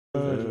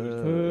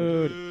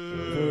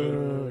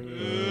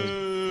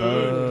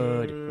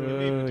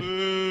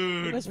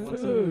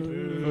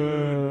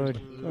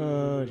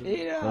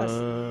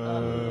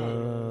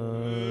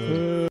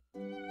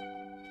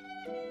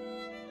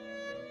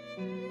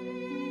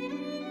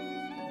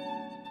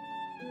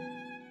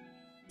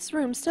This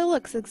room still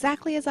looks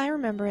exactly as I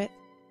remember it.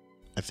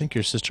 I think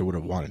your sister would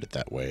have wanted it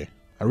that way.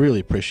 I really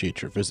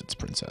appreciate your visits,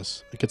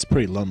 Princess. It gets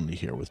pretty lonely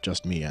here with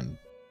just me and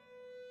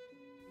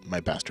my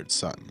bastard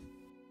son.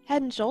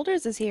 Head and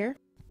Shoulders is here.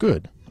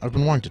 Good. I've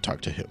been wanting to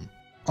talk to him.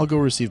 I'll go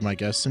receive my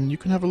guests, and you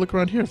can have a look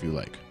around here if you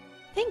like.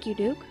 Thank you,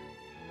 Duke.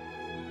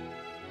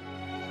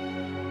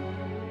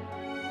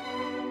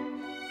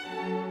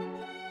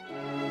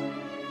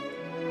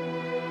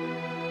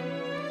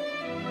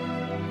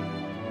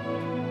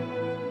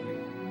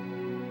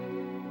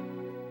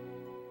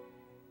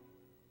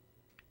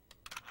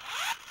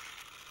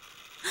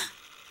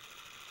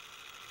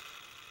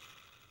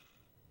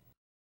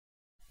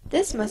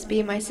 This must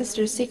be my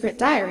sister's secret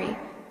diary,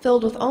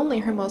 filled with only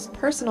her most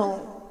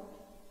personal,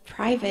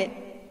 private,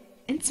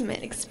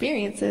 intimate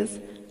experiences.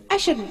 I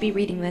shouldn't be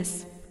reading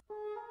this.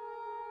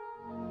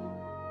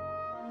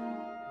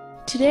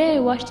 Today I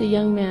watched a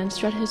young man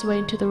strut his way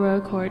into the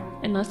royal court,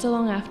 and not so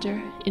long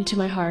after, into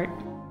my heart.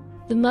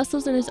 The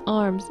muscles in his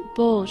arms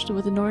bulged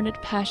with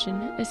inordinate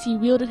passion as he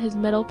wielded his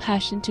metal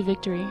passion to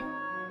victory.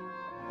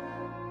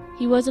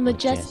 He was a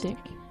majestic,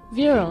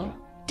 virile,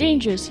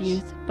 dangerous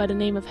youth by the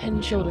name of Head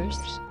and Shoulders.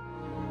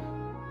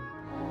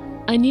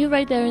 I knew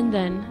right there and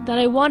then that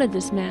I wanted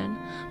this man,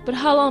 but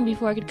how long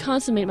before I could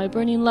consummate my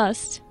burning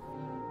lust?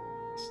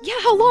 Yeah,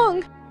 how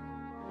long?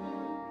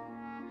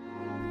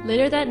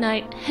 Later that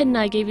night, Head and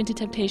I gave in to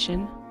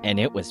temptation. And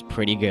it was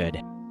pretty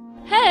good.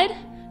 Head,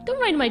 don't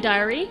write in my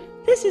diary.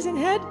 This isn't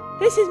Head.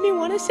 This is me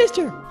want a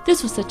sister.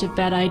 This was such a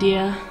bad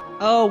idea.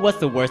 Oh, what's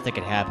the worst that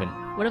could happen?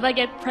 What if I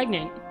get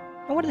pregnant?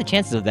 And what are the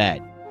chances of that?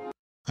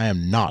 I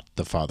am not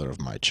the father of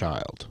my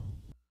child.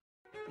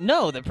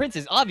 No, the prince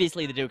is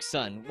obviously the Duke's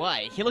son.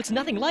 Why? He looks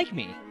nothing like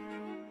me.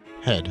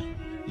 Head,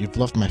 you've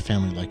loved my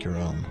family like your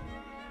own,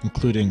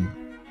 including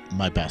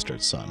my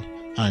bastard son.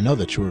 And I know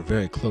that you were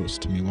very close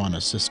to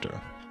Miwana's sister.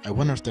 I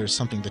wonder if there's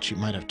something that she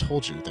might have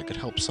told you that could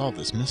help solve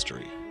this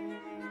mystery.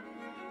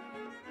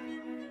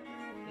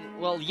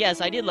 Well,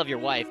 yes, I did love your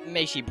wife.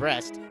 May she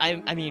rest.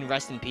 I mean,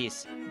 rest in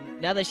peace.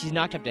 Now that she's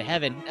knocked up to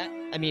heaven,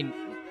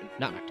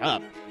 not knocked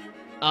up.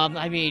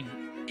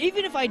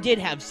 Even if I did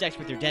have sex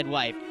with your dead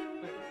wife,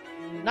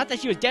 not that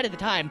she was dead at the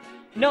time.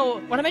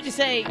 No, what I meant to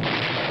say...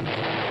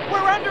 We're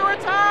under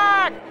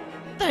attack!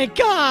 Thank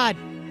God!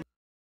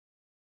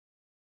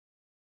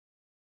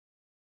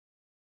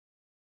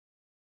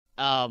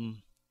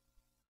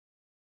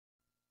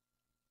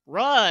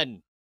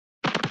 Run!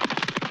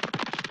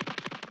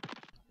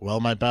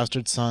 Well, my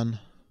bastard son,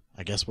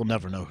 I guess we'll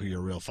never know who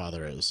your real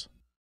father is.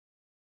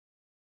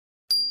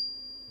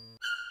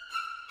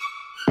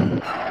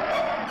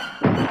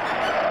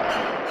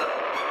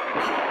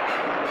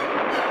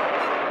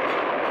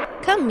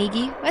 Come,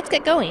 Migi, let's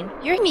get going.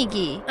 You're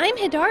Migi. I'm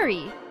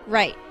Hidari.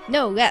 Right.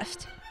 No,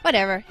 left.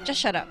 Whatever, just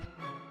shut up.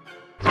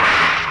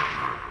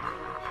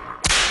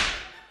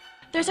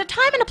 There's a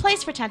time and a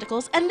place for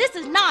tentacles, and this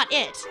is not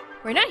it.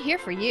 We're not here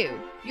for you.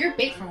 You're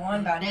bait for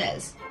Juan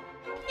Valdez.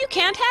 You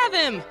can't have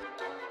him!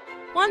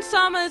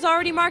 Juan-sama is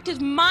already marked as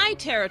my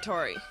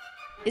territory.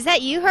 Is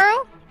that you,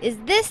 Hurl? Is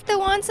this the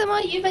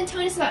Juan-sama you've been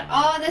telling us about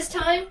all this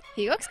time?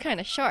 He looks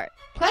kinda short.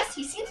 Plus,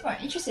 he seems more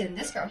interested in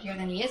this girl here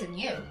than he is in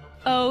you.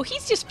 Oh,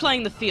 he's just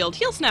playing the field.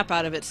 He'll snap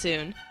out of it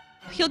soon.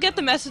 He'll get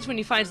the message when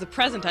he finds the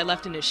present I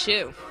left in his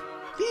shoe.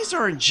 These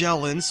aren't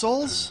gel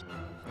insoles.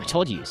 I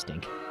told you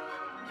stink.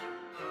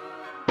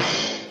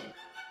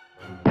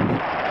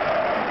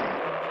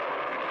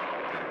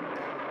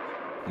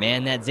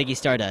 Man, that Ziggy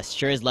Stardust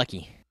sure is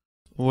lucky.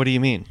 What do you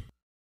mean?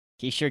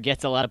 He sure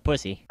gets a lot of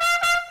pussy.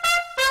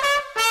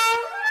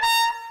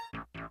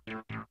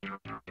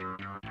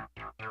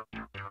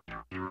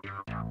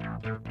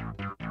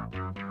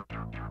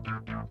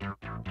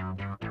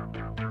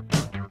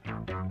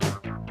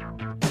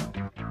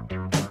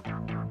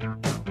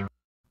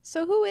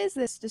 So who is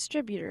this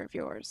distributor of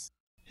yours?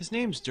 His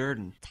name's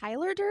Durden.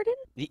 Tyler Durden?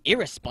 The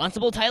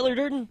irresponsible Tyler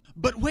Durden?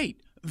 But wait,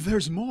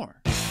 there's more.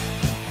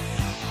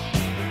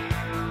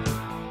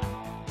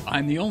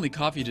 I'm the only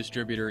coffee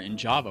distributor in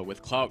Java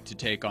with clout to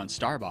take on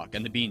Starbucks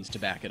and the beans to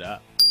back it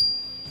up.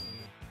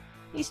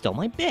 He stole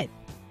my bit.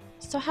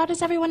 So how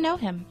does everyone know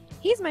him?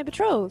 He's my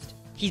betrothed.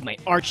 He's my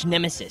arch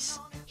nemesis.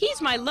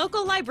 He's my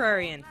local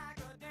librarian.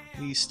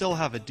 We still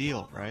have a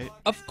deal, right?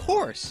 Of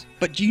course.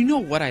 But do you know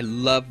what I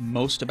love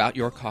most about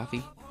your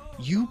coffee?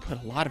 You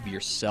put a lot of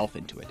yourself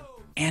into it.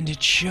 And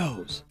it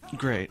shows.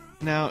 Great.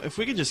 Now, if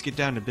we could just get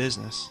down to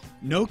business.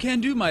 No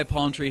can do, my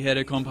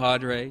paltry-headed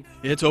compadre.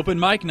 It's open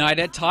mic night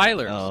at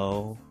Tyler's.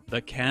 Oh.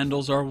 The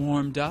candles are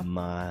warmed up.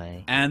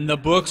 My And the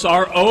books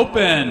are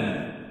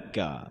open.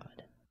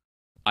 God.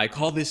 I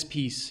call this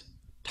piece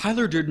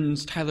Tyler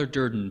Durden's Tyler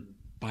Durden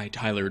by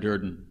Tyler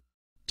Durden.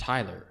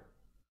 Tyler.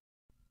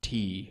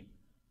 T.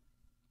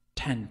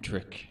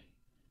 Tantric.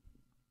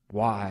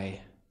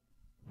 Y.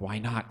 Why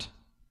not?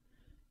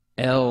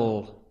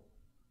 L.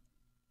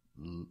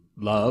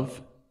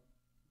 Love.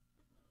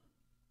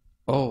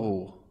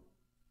 O.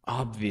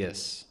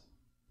 Obvious.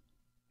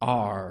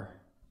 R.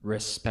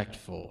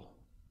 Respectful.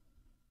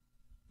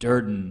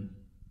 Durden.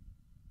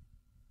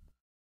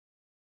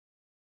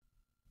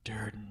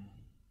 Durden.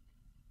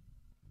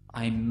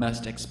 I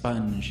must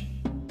expunge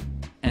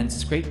and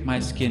scrape my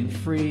skin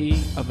free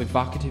of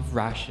evocative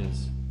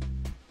rashes.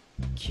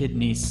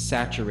 Kidneys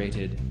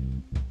saturated,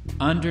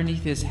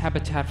 underneath is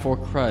habitat for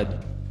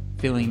crud,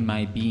 filling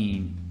my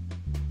being,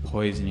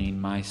 poisoning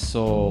my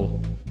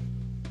soul.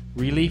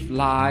 Relief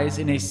lies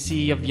in a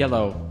sea of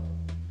yellow.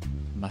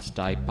 Must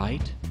I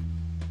bite?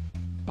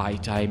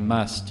 Bite I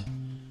must.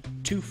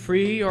 To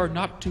free or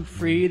not to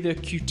free the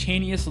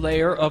cutaneous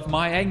layer of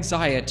my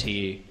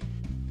anxiety.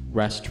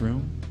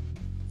 Restroom,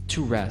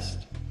 to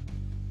rest.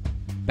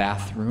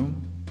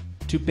 Bathroom,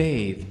 to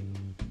bathe.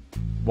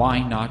 Why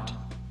not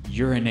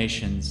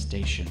urination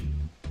station?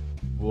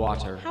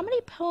 Water. How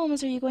many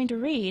poems are you going to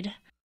read?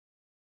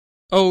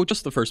 Oh,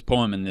 just the first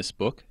poem in this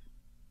book.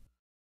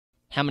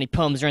 How many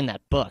poems are in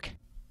that book?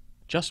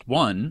 Just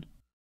one.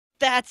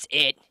 That's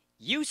it.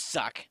 You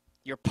suck.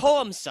 Your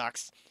poem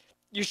sucks.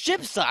 Your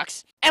ship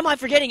sucks. Am I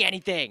forgetting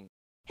anything?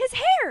 His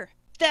hair!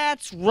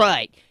 That's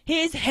right.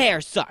 His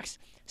hair sucks.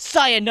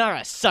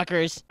 Sayonara,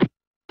 suckers.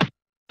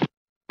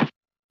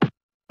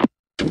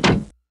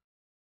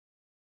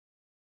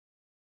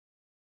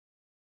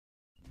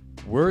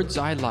 Words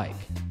I like.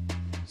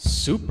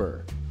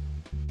 Super.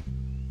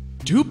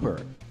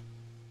 Duper.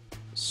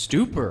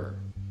 Stupor.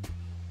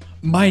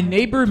 My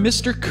neighbor,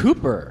 Mr.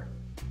 Cooper.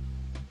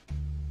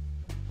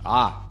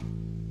 Ah,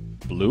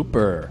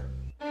 blooper.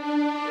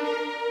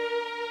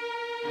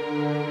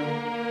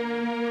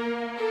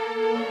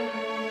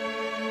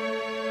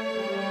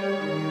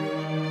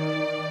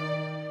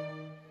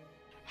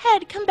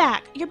 Head, come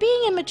back. You're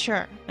being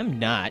immature. I'm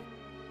not.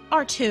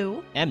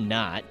 R2. I'm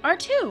not.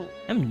 R2.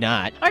 I'm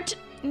not. R2.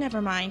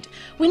 Never mind.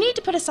 We need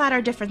to put aside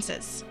our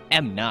differences.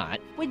 Am not.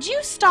 Would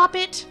you stop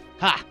it?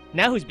 Ha!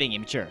 Now who's being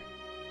immature?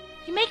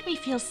 You make me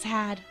feel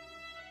sad.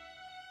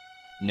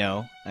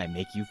 No, I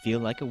make you feel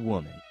like a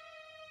woman.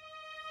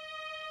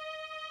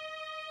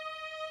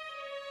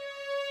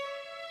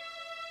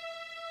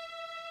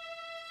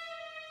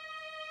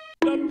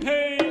 The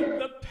pain,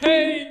 the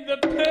pain, the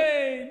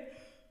pain,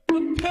 the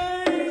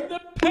pain, the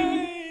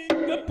pain,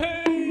 the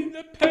pain,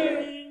 the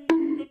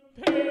pain, the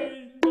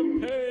pain, the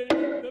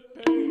pain, the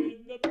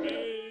pain, the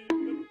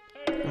pain.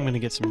 I'm gonna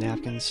get some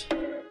napkins.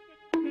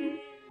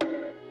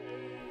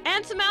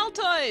 And some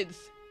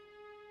Altoids!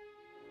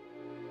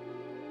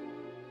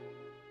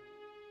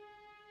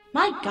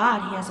 My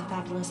God, he has a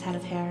fabulous head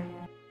of hair.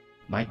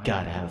 My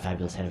God, I have a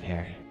fabulous head of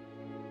hair.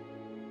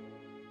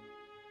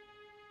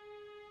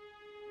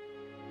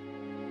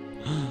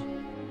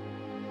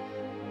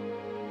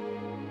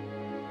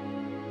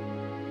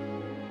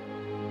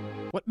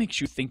 What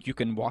makes you think you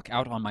can walk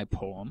out on my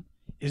poem?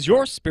 Is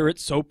your spirit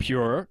so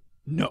pure?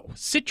 No,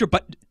 sit your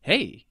butt.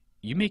 Hey,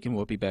 you making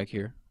whoopee back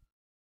here?